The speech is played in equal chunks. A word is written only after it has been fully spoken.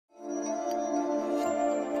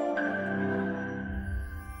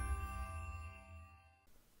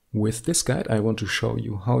With this guide, I want to show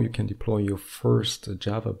you how you can deploy your first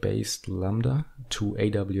Java-based Lambda to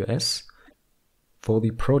AWS. For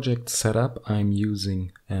the project setup, I'm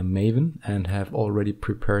using Maven and have already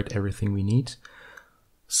prepared everything we need.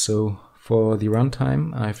 So for the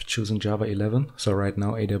runtime, I've chosen Java 11. So right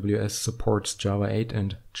now AWS supports Java 8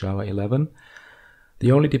 and Java 11.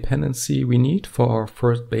 The only dependency we need for our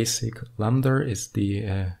first basic Lambda is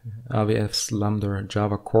the AWS Lambda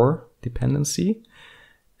Java core dependency.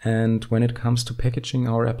 And when it comes to packaging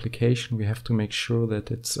our application, we have to make sure that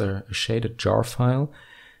it's a shaded jar file.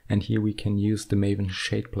 And here we can use the Maven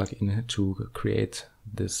shade plugin to create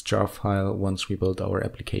this jar file once we build our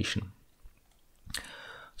application.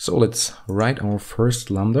 So let's write our first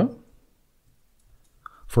Lambda.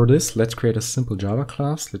 For this, let's create a simple Java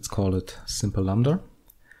class. Let's call it simple Lambda.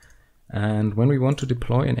 And when we want to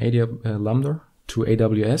deploy an Lambda to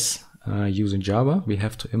AWS using Java, we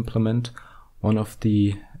have to implement one of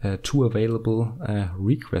the two available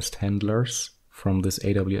request handlers from this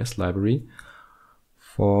AWS library.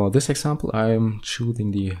 For this example, I'm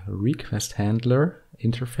choosing the request handler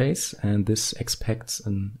interface, and this expects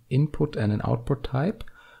an input and an output type,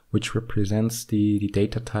 which represents the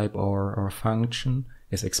data type our function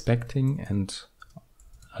is expecting and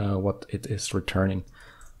what it is returning.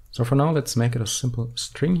 So for now, let's make it a simple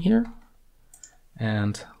string here,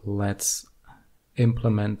 and let's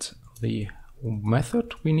implement the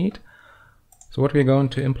method we need. So what we're going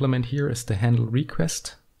to implement here is the handle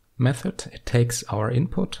request method. It takes our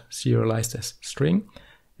input serialized as string,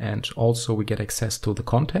 and also we get access to the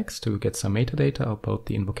context to get some metadata about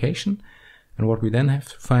the invocation. And what we then have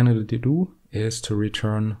to finally do is to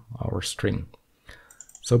return our string.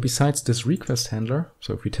 So besides this request handler,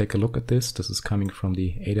 so if we take a look at this, this is coming from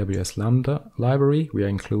the AWS Lambda library we are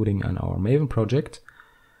including in our Maven project.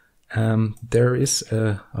 There is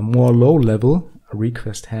a more low-level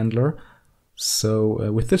request handler.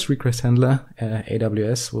 So with this request handler,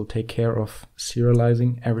 AWS will take care of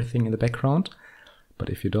serializing everything in the background. But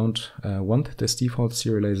if you don't want this default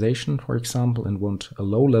serialization, for example, and want a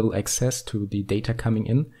low-level access to the data coming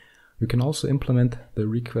in, you can also implement the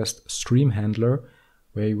request stream handler,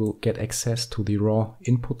 where you will get access to the raw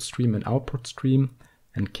input stream and output stream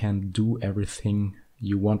and can do everything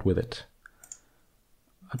you want with it.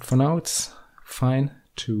 But for now, it's fine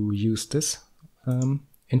to use this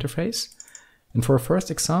interface. And for a first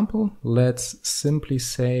example, let's simply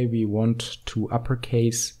say we want to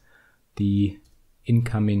uppercase the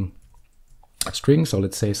incoming string. So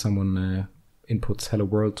let's say someone inputs hello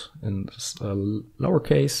world in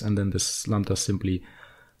lowercase, and then this Lambda simply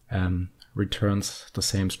returns the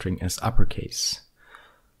same string as uppercase.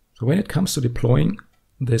 So when it comes to deploying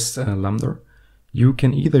this Lambda, you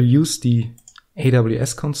can either use the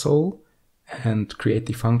AWS console and create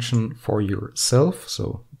the function for yourself.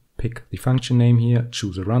 So pick the function name here,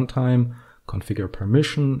 choose a runtime, configure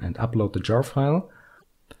permission, and upload the jar file.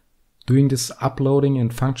 Doing this uploading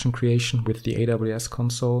and function creation with the AWS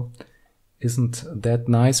console isn't that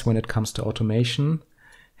nice when it comes to automation.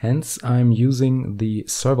 Hence, I'm using the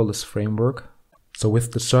Serverless Framework. So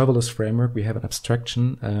with the Serverless Framework, we have an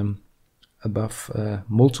abstraction above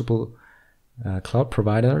multiple cloud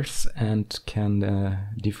providers and can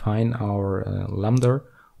define our Lambda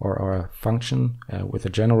or our function with a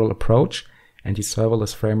general approach. And the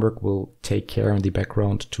Serverless Framework will take care in the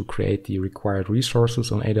background to create the required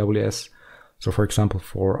resources on AWS. So for example,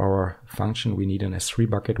 for our function, we need an S3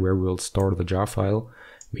 bucket where we'll store the jar file.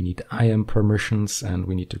 We need IAM permissions, and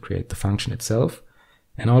we need to create the function itself.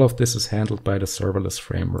 And all of this is handled by the Serverless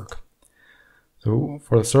Framework. So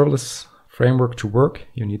for the Serverless Framework to work,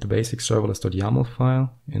 you need the basic serverless.yaml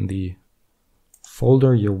file in the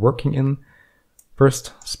folder you're working in.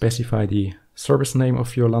 First, specify the service name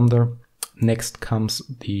of your Lambda. Next comes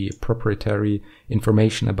the proprietary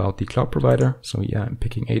information about the cloud provider. So yeah, I'm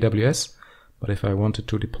picking AWS. But if I wanted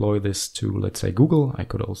to deploy this to, let's say, Google, I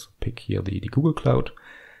could also pick here the Google Cloud.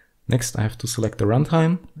 Next, I have to select the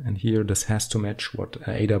runtime, and here this has to match what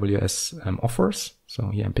AWS offers. So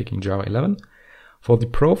here I'm picking Java 11. For the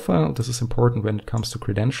profile, this is important when it comes to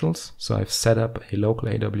credentials. So I've set up a local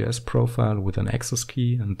AWS profile with an access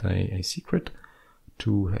key and a secret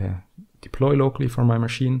to deploy locally for my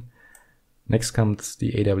machine. Next comes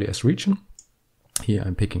the AWS region. Here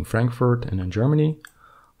I'm picking Frankfurt and in Germany.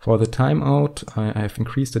 For the timeout, I've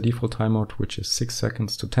increased the default timeout, which is 6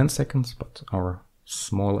 seconds to 10 seconds, but our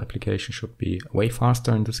small application should be way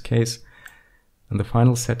faster in this case. And the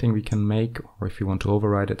final setting we can make, or if you want to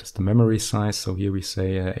override it, is the memory size. So here we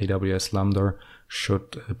say AWS Lambda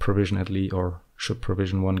should provision 1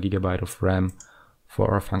 GB of RAM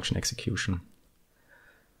for our function execution.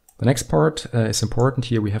 The next part is important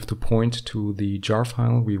here. We have to point to the jar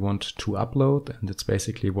file we want to upload, and it's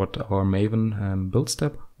basically what our Maven build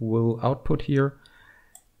step will output here.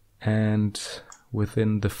 And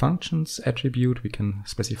within the functions attribute, we can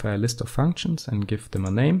specify a list of functions and give them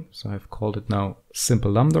a name. So I've called it now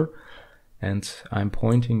simple lambda, and I'm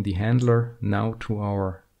pointing the handler now to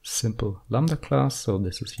our simple lambda class. So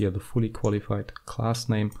this is here the fully qualified class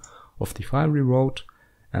name of the file we wrote,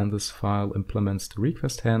 and this file implements the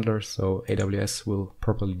request handler, so AWS will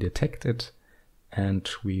properly detect it and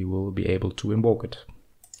we will be able to invoke it.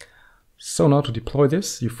 So now to deploy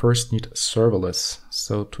this, you first need serverless.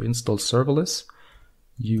 So to install serverless,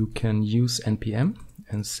 you can use npm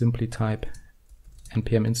and simply type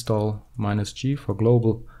npm install -g for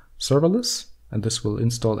global serverless, and this will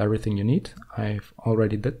install everything you need. I've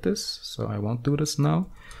already did this, so I won't do this now.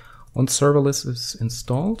 Once serverless is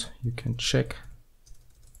installed, you can check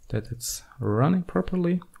that it's running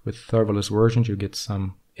properly. With serverless versions, you get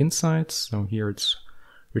some insights. So here it's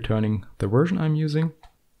returning the version I'm using.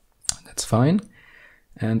 That's fine.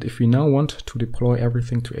 And if we now want to deploy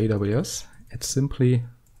everything to AWS, it's simply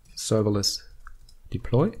serverless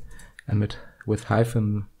deploy, and with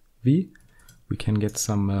 -v we can get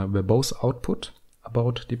some verbose output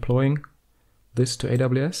about deploying this to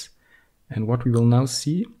AWS. And what we will now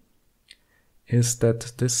see is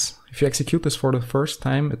that this, if you execute this for the first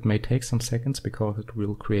time, it may take some seconds because it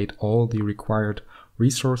will create all the required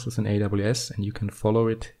resources in AWS, and you can follow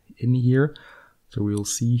it in here. So we'll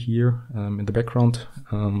see here in the background,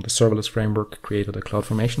 the Serverless Framework created a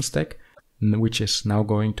CloudFormation stack, which is now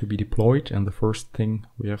going to be deployed. And the first thing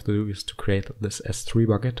we have to do is to create this S3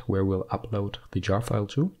 bucket where we'll upload the jar file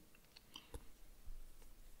to.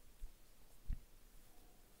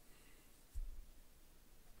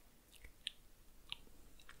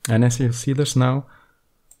 And as you see this now,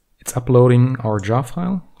 it's uploading our jar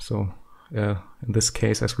file. So in this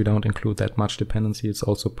case, as we don't include that much dependency, it's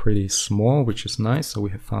also pretty small, which is nice. So we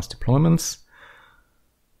have fast deployments.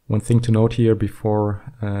 One thing to note here, before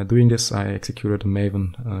doing this, I executed a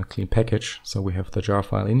Maven clean package. So we have the jar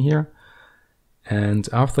file in here. And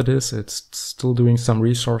after this, it's still doing some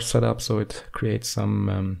resource setup. So it creates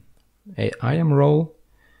some IAM role.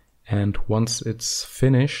 And once it's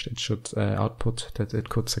finished, it should output that it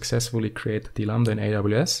could successfully create the Lambda in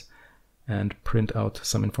AWS and print out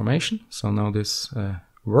some information. So now this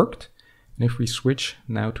worked. And if we switch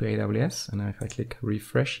now to AWS, and if I click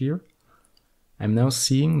refresh here, I'm now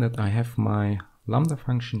seeing that I have my Lambda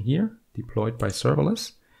function here deployed by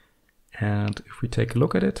serverless. And if we take a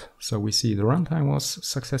look at it, so we see the runtime was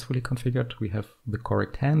successfully configured. We have the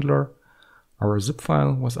correct handler. Our zip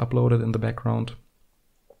file was uploaded in the background.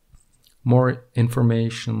 More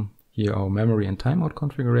information here, our memory and timeout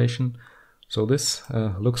configuration. So this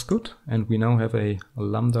looks good, and we now have a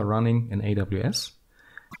Lambda running in AWS.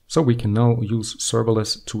 So we can now use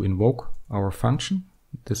serverless to invoke our function.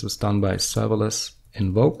 This is done by serverless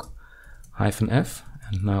invoke -f,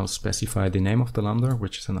 and now specify the name of the Lambda,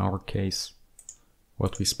 which is in our case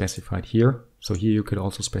what we specified here. So here you could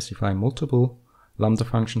also specify multiple Lambda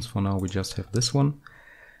functions. For now we just have this one.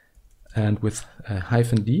 And with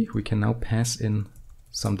 -d, we can now pass in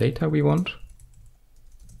some data we want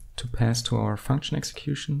to pass to our function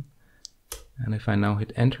execution. And if I now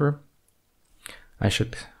hit enter, we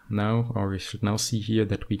should now see here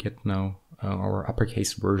that we get now our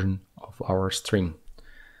uppercase version of our string.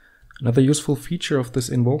 Another useful feature of this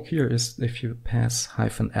invoke here is if you pass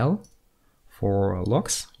 -l for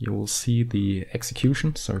logs, you will see the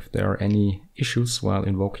execution. So if there are any issues while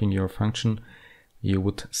invoking your function, you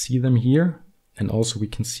would see them here. And also we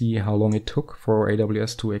can see how long it took for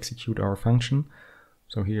AWS to execute our function.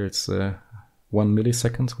 So here it's 1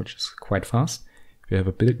 millisecond, which is quite fast. If you have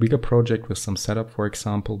a bigger project with some setup, for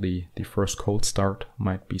example, the first cold start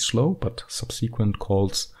might be slow, but subsequent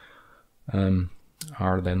calls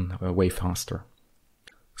are then way faster.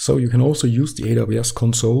 So you can also use the AWS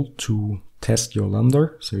console to test your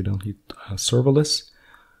Lambda, so you don't need serverless.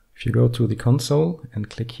 If you go to the console and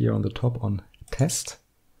click here on the top on test,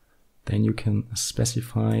 then you can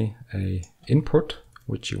specify a input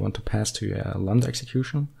which you want to pass to your Lambda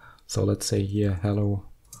execution. So let's say here, hello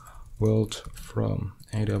world from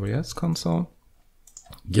AWS console.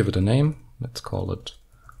 Give it a name. Let's call it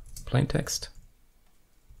plain text.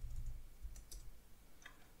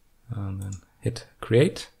 And then hit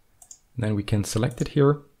create. And then we can select it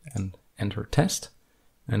here and enter test.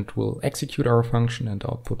 And we'll execute our function and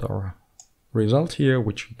output our result here,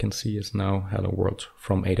 which you can see is now hello world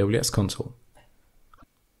from AWS console.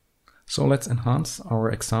 So let's enhance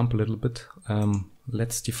our example a little bit.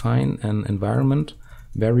 Let's define an environment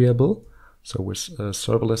variable. So with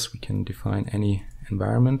serverless, we can define any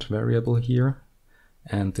environment variable here,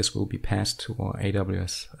 and this will be passed to our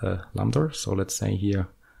AWS Lambda. So let's say here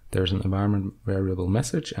there's an environment variable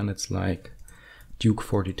message, and it's like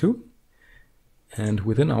Duke42. And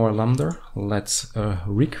within our Lambda, let's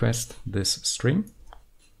request this string.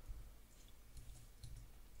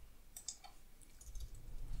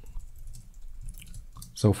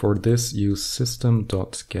 So for this, use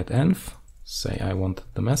system.getEnv, say I want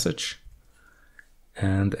the message.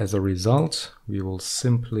 And as a result, we will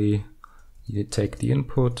simply take the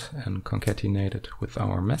input and concatenate it with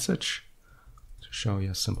our message. To show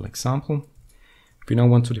you a simple example. If we now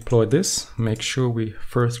want to deploy this, make sure we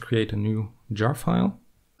first create a new jar file.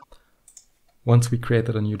 Once we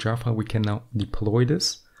created a new jar file, we can now deploy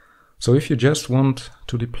this. So if you just want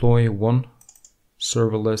to deploy one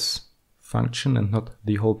serverless function and not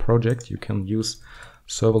the whole project, you can use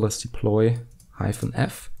serverless deploy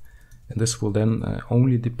 -f, and this will then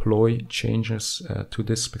only deploy changes to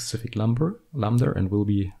this specific lambda and will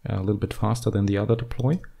be a little bit faster than the other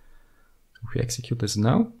deploy. If we execute this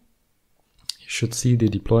now, you should see the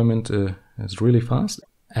deployment is really fast,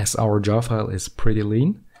 as our jar file is pretty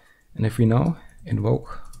lean. And if we now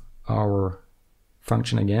invoke our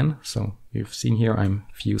function again, so you've seen here I'm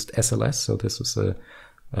used SLS, so this is a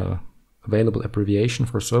available abbreviation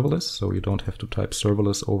for serverless, so you don't have to type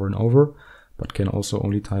serverless over and over, but can also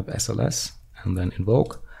only type SLS and then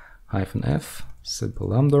invoke -f, simple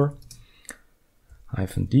lambda,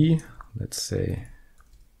 -d, let's say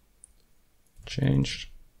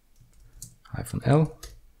changed, -l,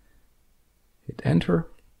 hit enter,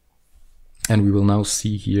 and we will now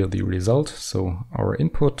see here the result. So our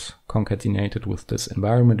input concatenated with this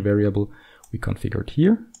environment variable we configured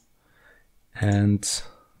here, and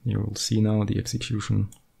you will see now the execution,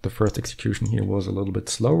 the first execution here was a little bit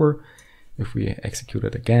slower. If we execute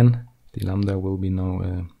it again, the lambda will be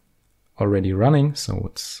now already running, so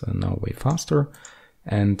it's now way faster,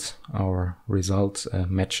 and our result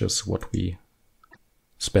matches what we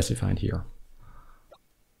specified here.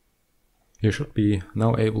 You should be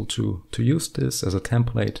now able to use this as a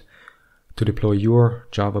template to deploy your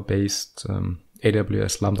Java-based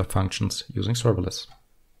AWS Lambda functions using serverless.